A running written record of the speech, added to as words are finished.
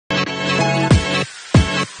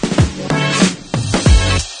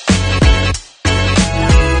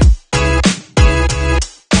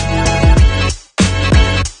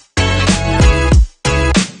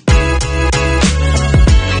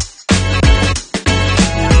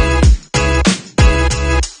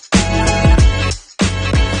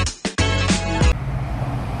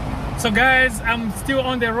So guys, I'm still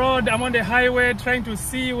on the road. I'm on the highway trying to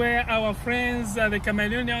see where our friends, the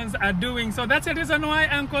Cameroonians, are doing. So that's the reason why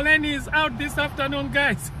Uncle Lenny is out this afternoon,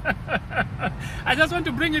 guys. I just want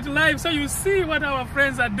to bring it live so you see what our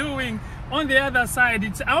friends are doing on the other side.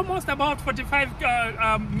 It's almost about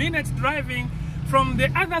 45 minutes driving from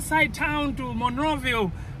the other side town to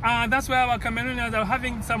Monroeville. That's where our Cameroonians are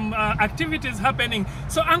having some activities happening.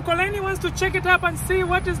 So Uncle Lenny wants to check it up and see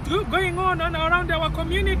what is going on around our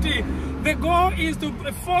community. The goal is to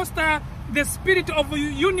foster the spirit of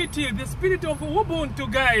unity, the spirit of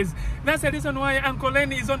Ubuntu, guys. That's the reason why Uncle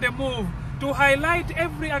Lenny is on the move, to highlight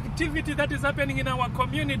every activity that is happening in our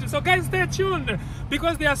community. So guys, stay tuned,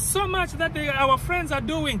 because there's so much that our friends are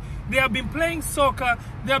doing. They have been playing soccer,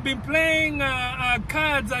 they have been playing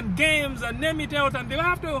cards and games and name it out, and they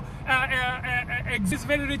have to exist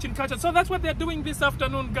very rich in culture. So that's what they're doing this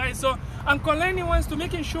afternoon, guys. So Uncle Lenny wants to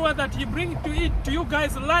making sure that he brings it to you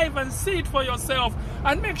guys live and see it for yourself.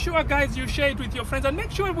 And make sure, guys, you share it with your friends, and make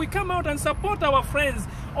sure we come out and support our friends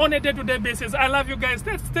on a day-to-day basis. I love you guys.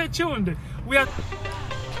 Stay tuned.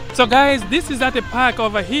 So guys, this is at the park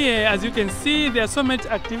over here. As you can see, there are so much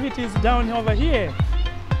activities down over here.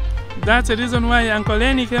 That's the reason why Uncle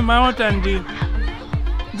Lenny came out, and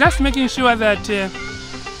just making sure that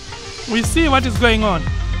we see what is going on.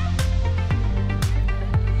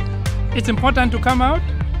 It's important to come out.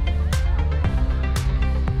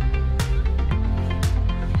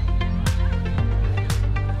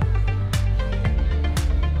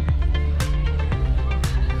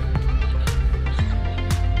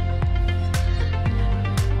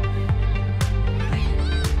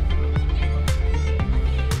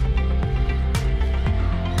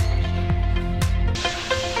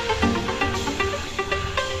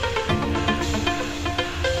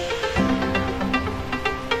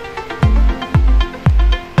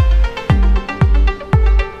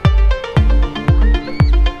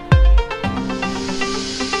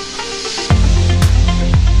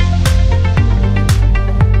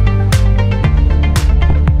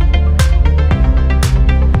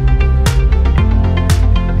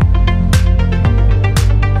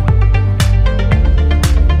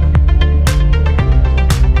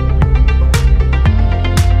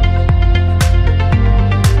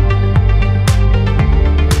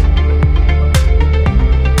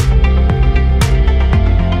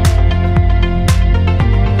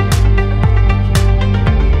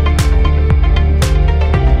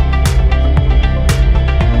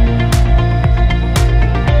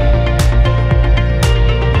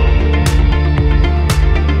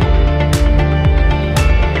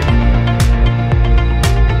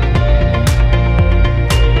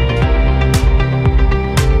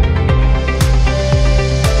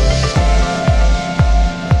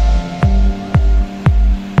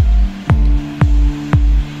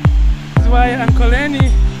 Uncle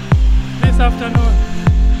Lenny this afternoon,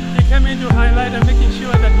 he came in to highlight and making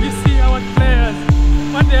sure that we see our players,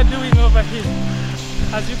 what they are doing over here.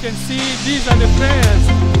 As you can see, these are the players,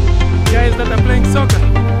 guys that are playing soccer,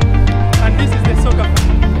 and this is the soccer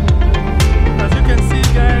field. As you can see,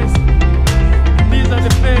 guys, these are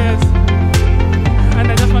the players, and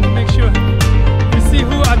I just want to make sure we see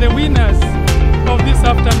who are the winners of this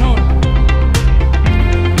afternoon.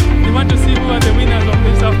 We want to see who are the winners of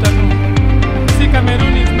this afternoon.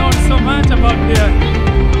 Cameroon is known so much about their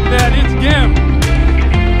rich game,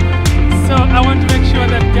 so I want to make sure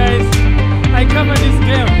that, guys, I cover this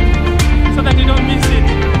game so that you don't miss it.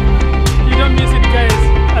 You don't miss it, guys.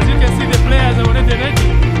 As you can see, the players are already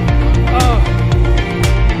ready. Oh,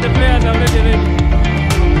 the players are already ready,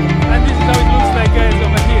 and this is how it looks like, guys,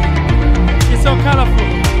 over here. It's so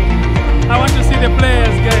colorful. I want to see the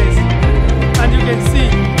players, guys, and you can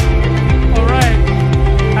see. All right,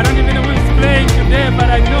 I don't even know who is playing today, but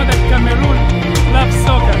I know that Cameroon loves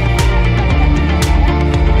soccer.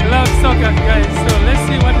 They love soccer, guys. So let's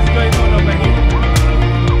see what is going on over here.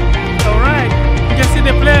 Alright, you can see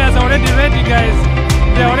the players are already ready, guys.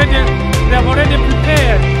 They have already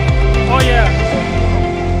prepared. Oh yeah.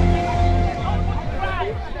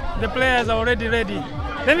 The players are already ready.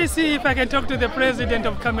 Let me see if I can talk to the president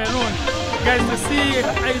of Cameroon, guys, to see if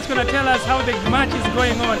it's gonna tell us how the match is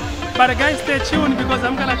going on. But guys, stay tuned, because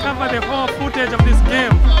I'm gonna cover the whole footage of this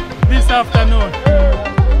game this afternoon.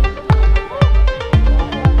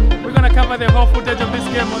 We're gonna cover the whole footage of this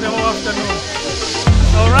game on the whole afternoon.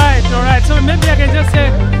 Alright. So maybe I can just say,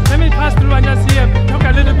 let me pass through and just talk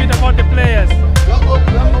a little bit about the players.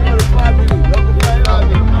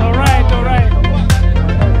 Alright.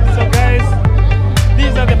 So guys,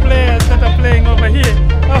 these are the players that are playing over here.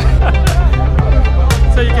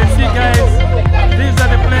 So you can see, guys, these are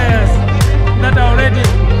the players that are already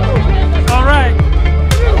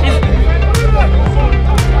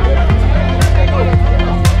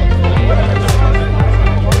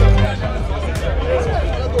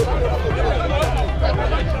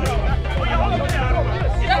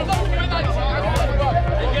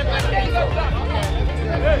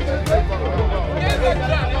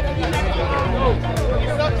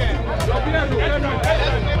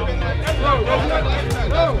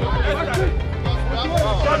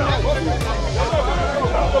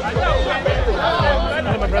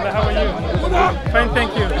Fine,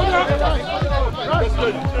 thank you.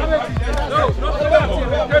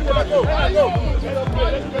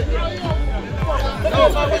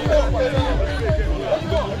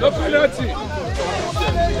 No penalty. No penalty.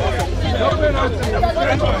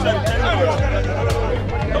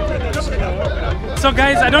 So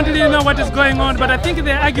guys, I don't really know what is going on, but I think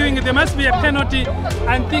they're arguing there must be a penalty.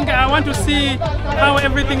 I want to see how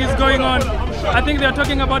everything is going on. I think they're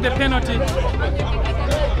talking about the penalty.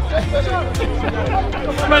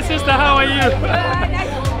 My sister, how are you?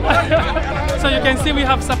 So you can see we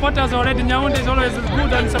have supporters already. Nyaunde is always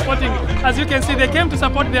good and supporting. As you can see, they came to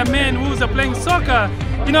support their men who are playing soccer.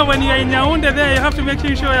 You know, when you're in Nyaunde there, you have to make sure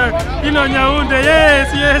you know Nyaunde.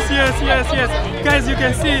 Yes, yes, yes, yes, yes. Guys, you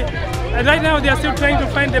can see, right now they are still trying to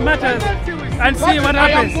find the matters and see what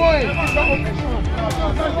happens.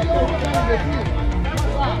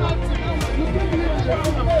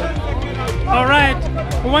 All right,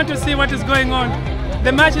 we want to see what is going on.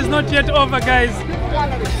 The match is not yet over, guys.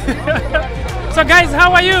 So guys,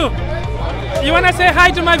 how are you? You want to say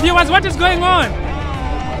hi to my viewers? What is going on?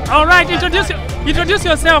 All right, introduce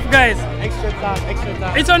yourself, guys. Extra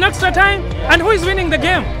time. It's on extra time? And who is winning the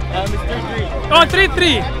game? It's 3-3. Oh,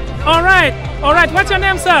 3-3. All right. What's your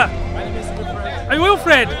name, sir? My name is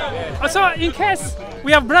Wilfred. So in case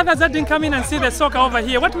we have brothers that didn't come in and see the soccer over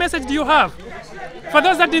here, what message do you have? For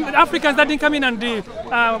those Africans that didn't come in and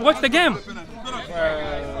watch the game?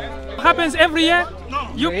 Happens every year?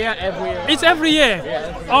 Yeah, every year. It's every year?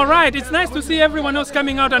 Yeah. All right, it's nice to see everyone else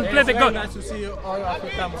coming out and play the game. It's nice to see all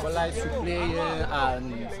African mobilize to play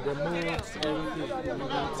and the moves,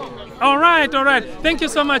 everything. All right. Thank you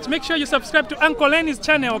so much. Make sure you subscribe to Uncle Lenny's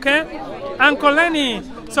channel, okay? Uncle Lenny.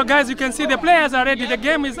 So guys, you can see the players are ready. The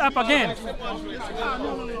game is up again.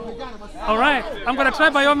 All right. I'm going to try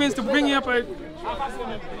by all means to bring you up.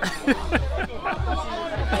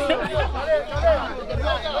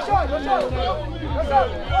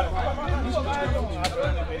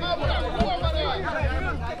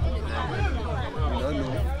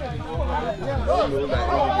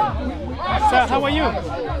 Sir, how are you?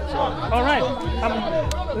 All right.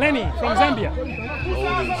 I'm Lenny from Zambia.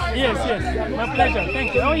 Yes. My pleasure.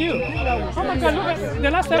 Thank you. How are you? Oh my God, look at the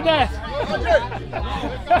last time there.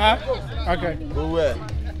 Okay. Go where?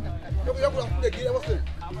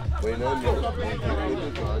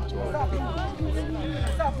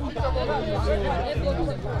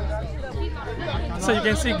 So you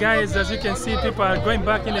can see, guys, as you can see, people are going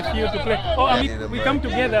back in the field to play. Oh, I mean, we come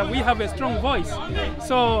together, we have a strong voice.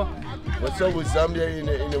 So... What's up with Zambia in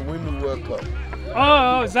the Women's World Cup?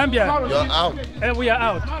 Oh, Zambia. You're out. We are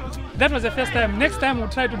out. That was the first time. Next time we'll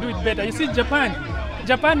try to do it better. You see,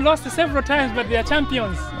 Japan lost several times, but they are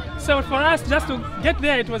champions. So for us, just to get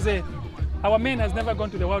there, it was our men has never gone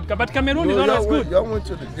to the World Cup, but Cameroon is always good. Y'all went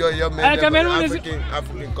to the Cameroon is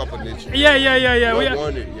African Cup of Nations. Yeah. We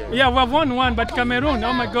won it. Yeah, we have won one, but Cameroon,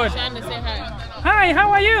 oh my God. Trying to say hi. Hi, how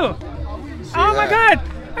are you? Oh my God.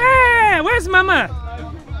 Hey, where's Mama?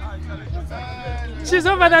 She's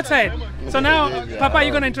over that side. So now, Papa,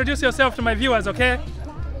 you're gonna introduce yourself to my viewers, okay?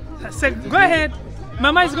 Say, go ahead.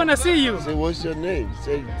 Mama is gonna see you. Say, what's your name?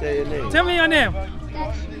 Tell your name. Tell me your name.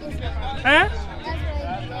 Huh?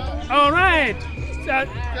 All right.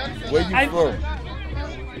 Where you from?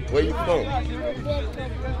 Where you from?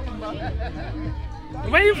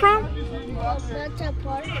 Where you from? Bethel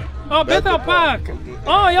Park. Oh, Bethel Park.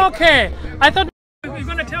 Oh, okay. I thought you were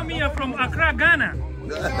gonna tell me you're from Accra, Ghana.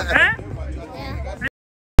 Huh?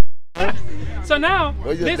 So now,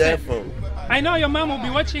 Where your listen, dad from? I know your mom will be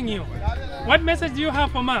watching you. What message do you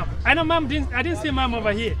have for mom? I know mom I didn't see mom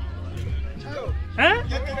over here. Huh?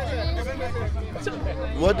 So,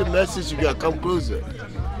 What the message you got? Come closer.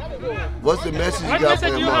 What's the message what you got message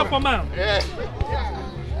for do your you have mom? for mom?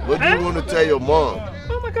 What do you want to tell your mom?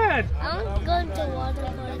 Oh my God. I'm going to water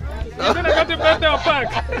park. You're gonna go to Bethel Park.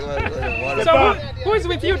 So who is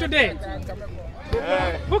with you today?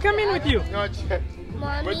 Who came in with you?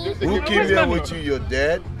 Mommy, Who came here with you? Your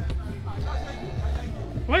dad?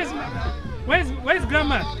 Where's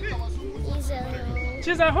grandma? he's at home.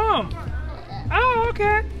 She's at home. Oh,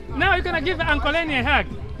 okay. Now you're gonna give Uncle Lenny a hug.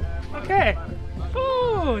 Okay.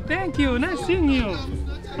 Oh, thank you. Nice seeing you.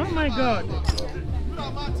 Oh my God.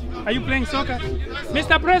 Are you playing soccer?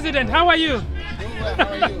 Mr. President, how are you?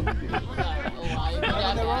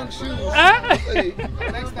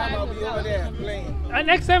 Next time I'll be over there playing.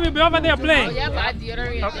 Next time you'll be over there playing. Yeah, but the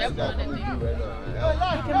other You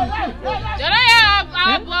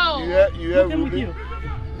have Who came with Ruby? you?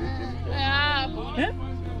 Huh?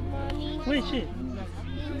 Where is she?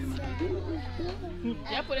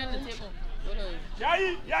 put it on the table.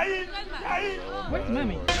 Where's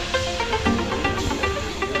mommy?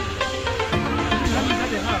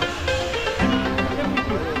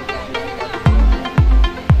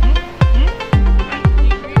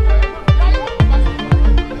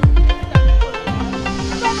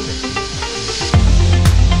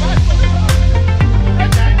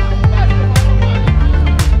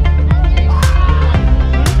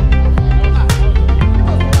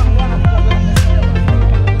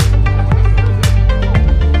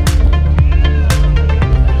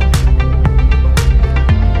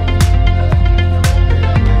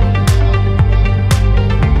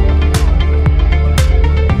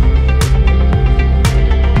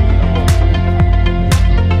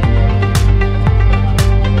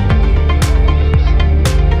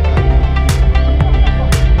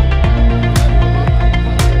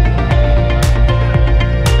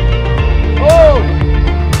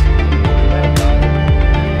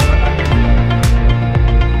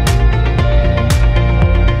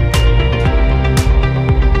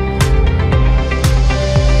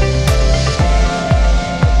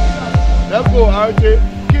 Let's go,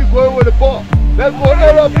 RJ. Keep going with the ball. Let's go,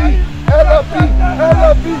 LRB, LRB,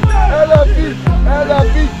 LRB, LRB,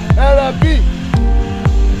 LRB, LRB.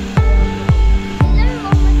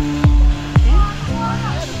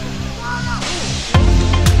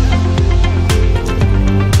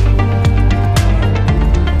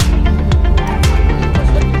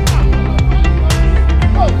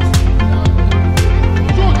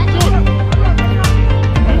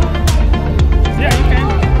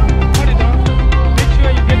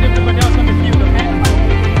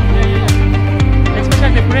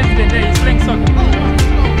 President there is playing soccer.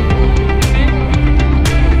 See?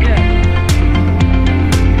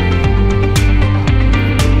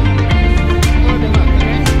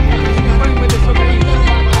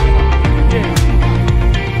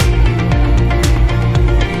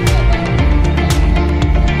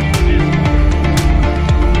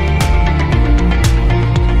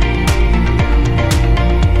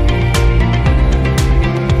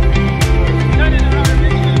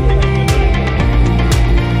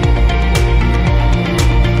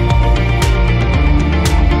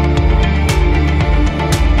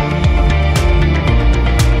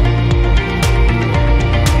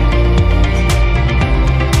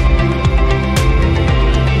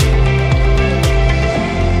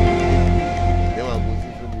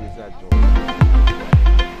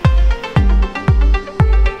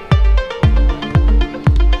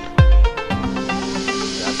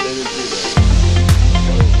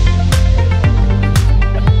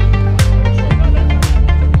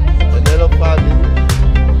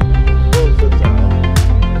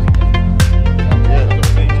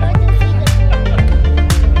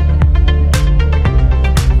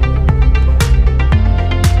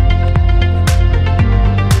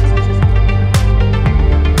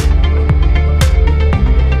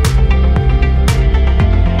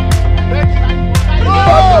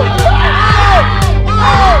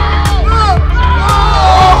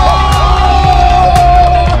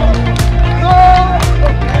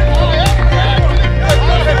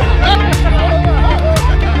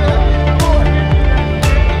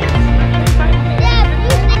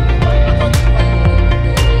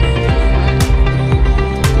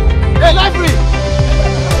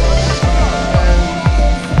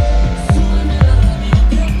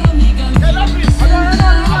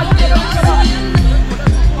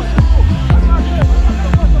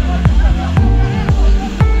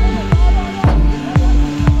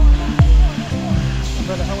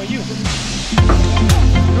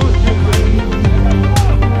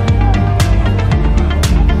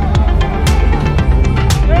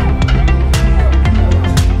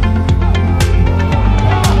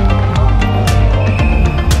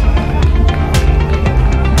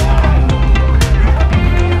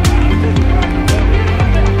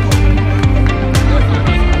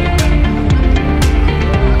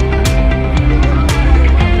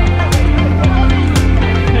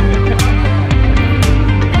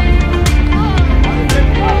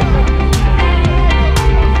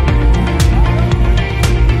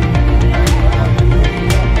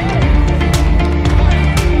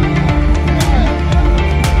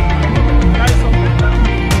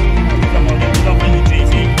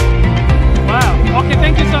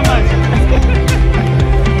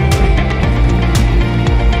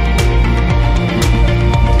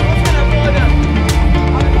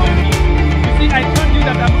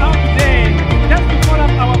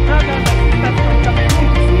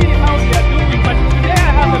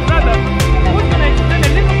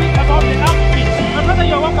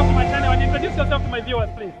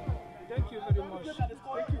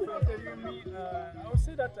 I would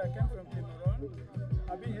say that I came from Cameroon.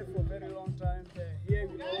 I've been here for a very long time. Here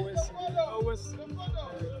we always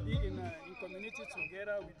be in community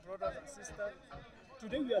together with brothers and sisters.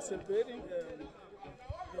 Today we are celebrating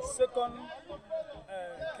the second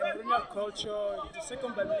Cameroonian culture, the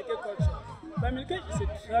second Bamileke culture. Bamileke is a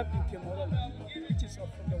tribe in Cameroon, which is from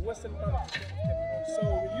the western part of Cameroon. So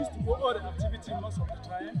we used to do all the activity most of the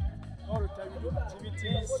time. All the time we do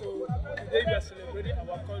activities. So today we are celebrating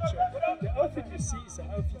our culture. The outfit you see is an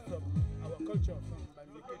outfit from our culture, from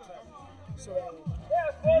Bamileke tribe. So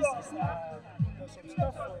this is some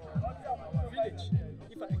stuff for our village.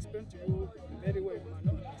 If I explain to you very well, you might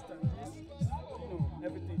not understand this.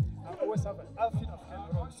 Everything. I always have an outfit of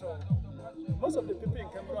Cameroon. So most of the people in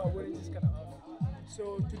Cameroon are wearing this kind of outfit.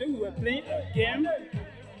 So today we were playing a game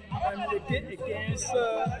against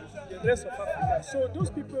the rest of Africa. So those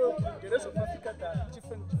people, the rest of Africa, that are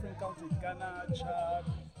different countries, Ghana, Chad,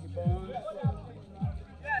 Gabon.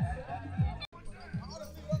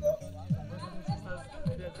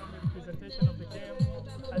 Presentation of the game.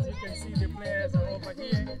 As you can see, the players are over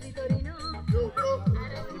here. The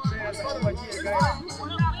players are over here, guys.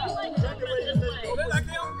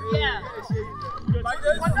 Yeah.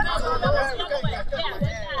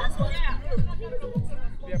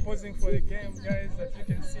 They are posing for the game, guys. As you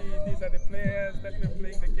can see, these are the players that were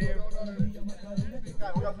playing the game.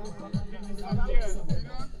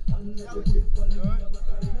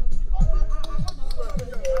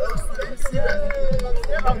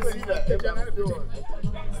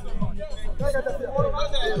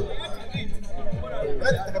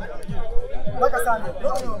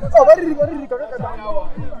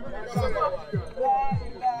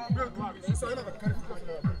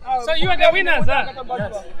 So you are the winners, huh?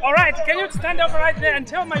 Yes. All right, can you stand up right there and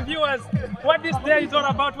tell my viewers what this day is all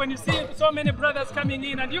about when you see so many brothers coming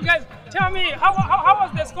in? And you guys, tell me, how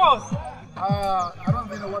was the scores? I don't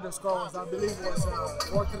even know what the score was. I believe it was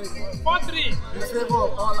 4-3. 4-3. In favor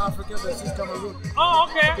of all Africa versus Cameroon. Oh,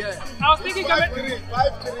 okay. Yeah. I was thinking 5-3.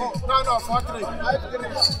 5-3. No, 4-3.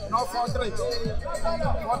 5-3. No, 4-3.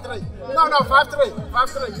 4-3. No, 5-3.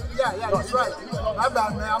 5-3. Yeah, that's right. My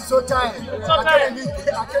bad, man. I'm so tired.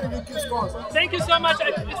 I can't even keep scores. Thank you so much.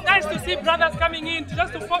 It's nice to see brothers coming in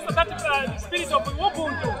just to foster that spirit of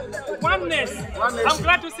Ubuntu, oneness. I'm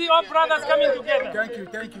glad to see all brothers coming together.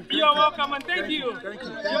 Thank you. You are welcome and thank you. Thank you.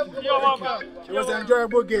 You're welcome. It was an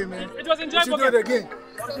enjoyable game, man. It was enjoyable. We should do it again.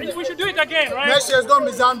 We should do it again, right? Next year it's going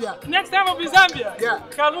to be Zambia. Next time will be Zambia? Yeah.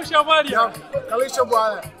 Kalusha Walia. Yeah, Kalusha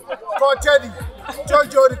Walia. Call Teddy. Tell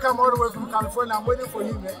Joe to come all the way from California. I'm waiting for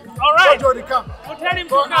you, man. All right. Tell Joe to come. We'll tell him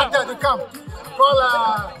Call to come. Actor to come. Call,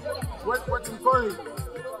 what you call it?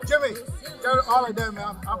 Jimmy. Tell all of them,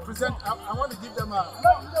 man. I want to give them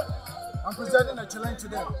I'm presenting a challenge to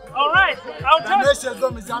them. All right. I'll tell you. Next year's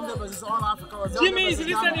going to be Zambia versus all Africa. Jimmy is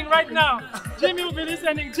listening right now. Jimmy will be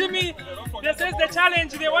listening. Jimmy, this is the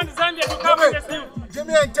challenge. They want Zambia to come against you.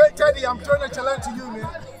 Jimmy and Teddy, I'm throwing a challenge to you, man.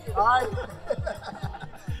 All right?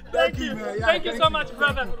 Thank you. Man. Yeah, thank you so much,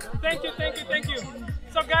 brother. Thank you.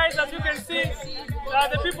 So guys, as you can see,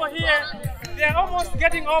 the people here, they're almost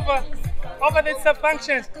getting over these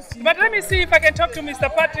functions. But let me see if I can talk to Mr.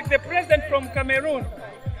 Patrick, the president from Cameroon.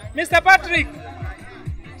 Mr. Patrick,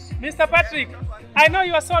 I know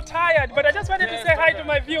you are so tired, but I just wanted to say hi to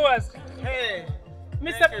my viewers. Hey,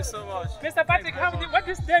 thank you so much. Mr. Patrick, what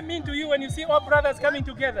does that mean to you when you see all brothers coming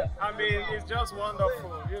together? I mean, it's just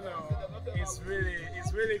wonderful, it's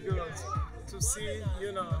really good to see,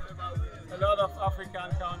 a lot of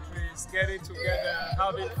African countries getting together,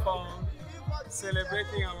 having fun,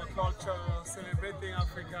 celebrating our culture, celebrating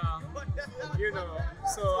Africa,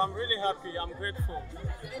 so I'm really happy, I'm grateful.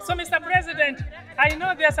 So Mr. President, I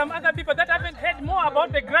know there are some other people that haven't heard more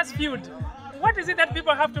about the Grassfield. What is it that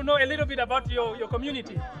people have to know a little bit about your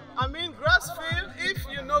community? I mean, Grassfield, if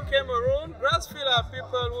you know Cameroon, Grassfield are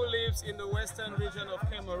people who live in the western region of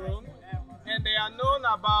Cameroon, and they are known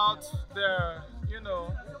about their,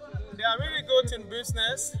 they are really good in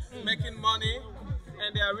business, making money,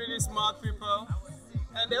 and they are really smart people,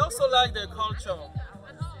 and they also like their culture.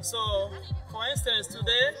 So, for instance,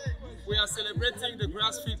 today we are celebrating the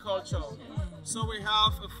Grassfield culture. So we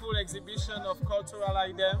have a full exhibition of cultural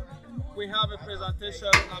items. We have a presentation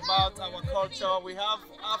about our culture. We have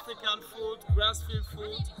African food, Grassfield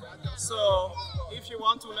food. So if you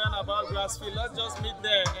want to learn about Grassfield, let's just meet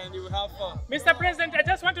there and you will have fun. Mr. President, I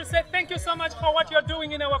just want to say thank you so much for what you're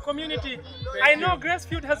doing in our community. I know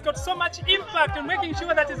Grassfield has got so much impact in making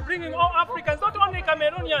sure that it's bringing all Africans, not only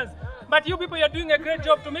Cameroonians, But you people, you're doing a great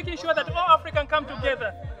job to making sure that all African come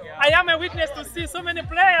together. I am a witness to see so many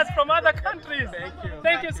players from other countries. Thank you.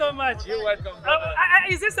 Thank you so much. You're welcome.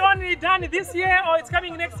 Is this only done this year or it's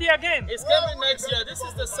coming next year again? It's coming next year. This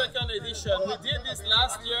is the second edition. We did this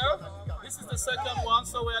last year. This is the second one,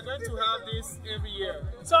 so we are going to have this every year.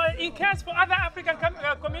 So in case for other African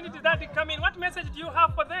communities that come in, what message do you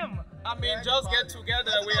have for them? I mean, just get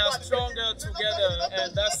together. We are stronger together,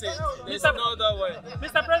 and that's it. There's no other way.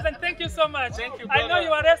 Mr. President, thank you so much. Thank you, I know brother.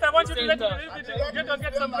 you are rest. I want you to Stay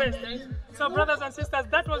get some rest. So, brothers and sisters,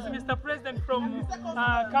 that was Mr. President from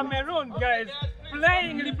Cameroon, guys,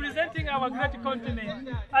 representing our great continent,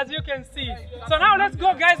 as you can see. So now let's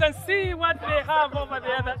go, guys, and see what they have over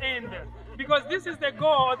the other end, because this is the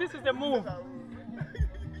goal, this is the move.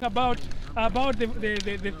 About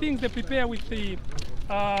the things they prepare with the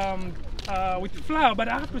with flour, but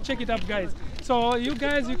I have to check it up, guys. So you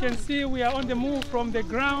guys, you can see we are on the move from the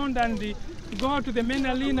ground and go to the main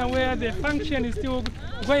arena where the function is still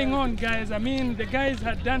going on, guys. I mean, the guys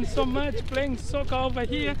had done so much playing soccer over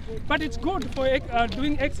here, but it's good for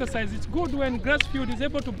doing exercise. It's good when Grassfield is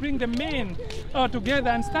able to bring the men together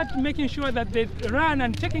and start making sure that they run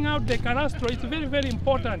and taking out the carastro. It's very, very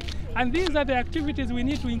important. And these are the activities we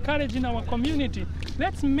need to encourage in our community.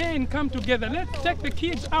 Let's men come together. Let's take the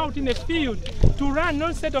kids out in the field to run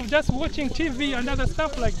instead of just watching TV and other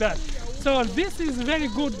stuff like that. So this is very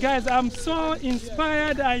good, guys. I'm so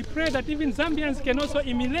inspired. I pray that even Zambians can also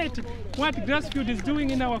emulate what Grassfield is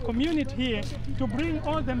doing in our community here to bring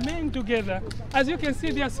all the men together. As you can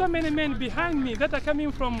see, there are so many men behind me that are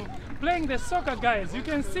coming from playing the soccer, guys. You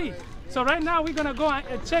can see. So right now we're gonna go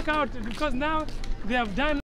and check out, because now they have done